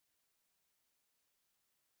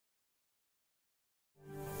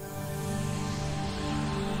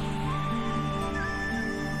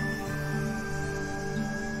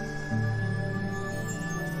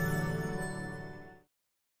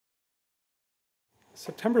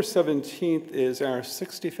September 17th is our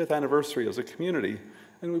 65th anniversary as a community,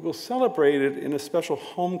 and we will celebrate it in a special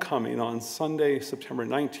homecoming on Sunday, September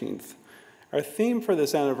 19th. Our theme for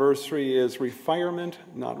this anniversary is Refirement,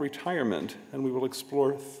 not retirement, and we will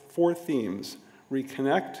explore 4 themes: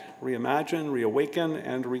 reconnect, reimagine, reawaken,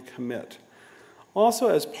 and recommit. Also,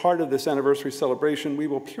 as part of this anniversary celebration, we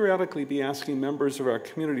will periodically be asking members of our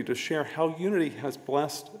community to share how unity has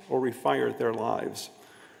blessed or refired their lives.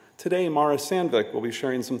 Today, Mara Sandvik will be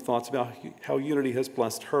sharing some thoughts about how unity has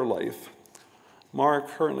blessed her life. Mara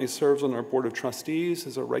currently serves on our Board of Trustees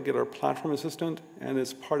as a regular platform assistant and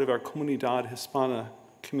is part of our Comunidad Hispana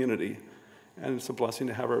community. And it's a blessing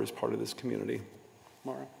to have her as part of this community.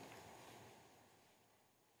 Mara.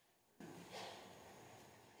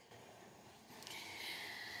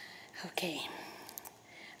 Okay,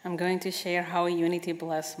 I'm going to share how unity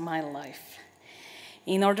blessed my life.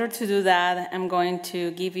 In order to do that, I'm going to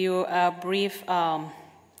give you a brief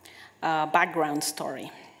background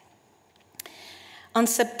story. On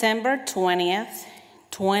September 20th,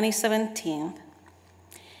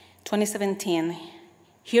 2017,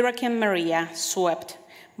 Hurricane Maria swept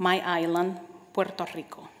my island, Puerto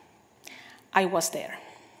Rico. I was there.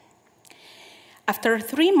 After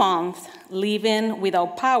 3 months living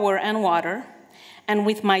without power and water, and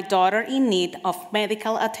with my daughter in need of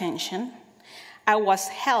medical attention, I was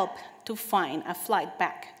helped to find a flight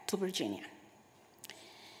back to Virginia.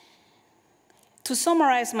 To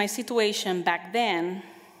summarize my situation back then,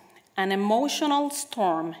 an emotional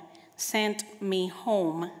storm sent me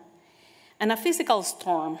home, and a physical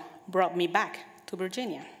storm brought me back to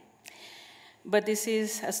Virginia. But this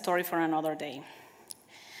is a story for another day.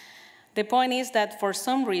 The point is that for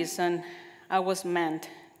some reason, I was meant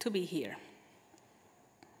to be here.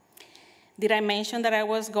 Did I mention that I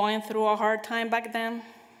was going through a hard time back then?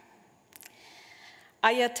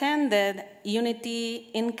 I attended Unity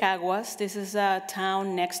in Caguas. This is a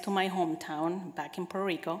town next to my hometown back in Puerto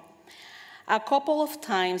Rico, a couple of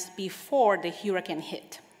times before the hurricane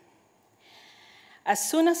hit. As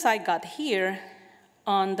soon as I got here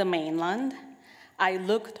on the mainland, I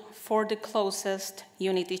looked for the closest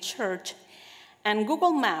Unity church, and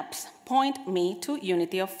Google Maps point me to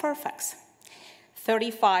Unity of Fairfax,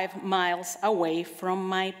 35 miles away from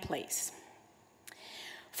my place.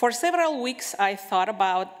 For several weeks, I thought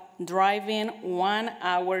about driving 1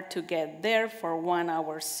 hour to get there for 1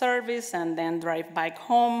 hour service and then drive back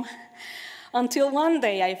home, until one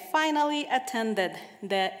day I finally attended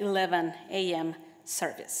the 11 a.m.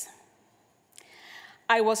 service.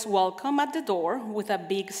 I was welcomed at the door with a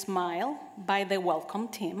big smile by the welcome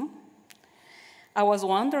team. I was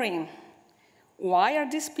wondering, why are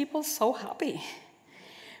these people so happy?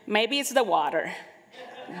 Maybe it's the water.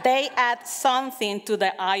 They add something to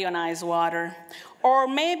the ionized water. Or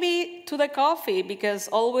maybe to the coffee, because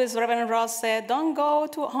always Reverend Russ said, don't go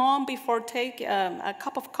to home before take a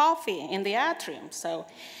cup of coffee in the atrium. So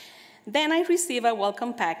then I received a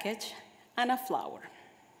welcome package and a flower.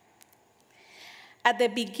 At the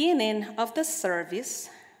beginning of the service,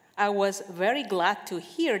 I was very glad to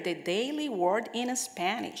hear the daily word in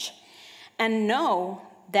Spanish and know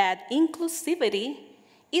that inclusivity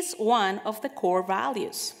is one of the core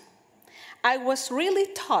values. I was really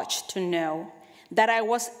touched to know that I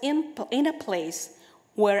was in a place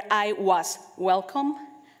where I was welcome,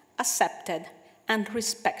 accepted, and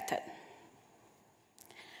respected.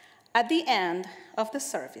 At the end of the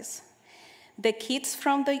service, the kids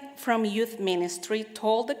from youth ministry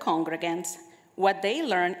told the congregants what they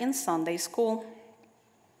learned in Sunday school.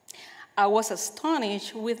 I was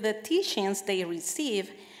astonished with the teachings they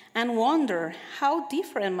received and wondered how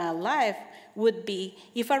different my life would be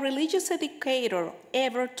if a religious educator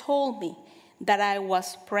ever told me that I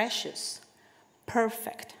was precious,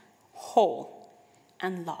 perfect, whole,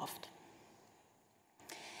 and loved.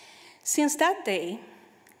 Since that day,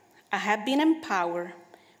 I have been empowered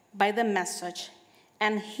by the message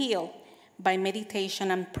and healed by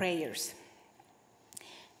meditation and prayers.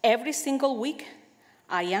 Every single week,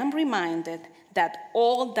 I am reminded that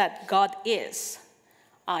all that God is,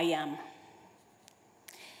 I am.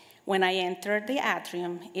 When I enter the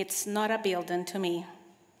atrium, it's not a building to me.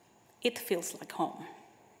 It feels like home.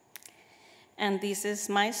 And this is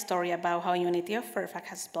my story about how Unity of Fairfax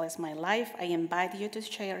has blessed my life. I invite you to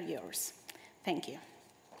share yours. Thank you.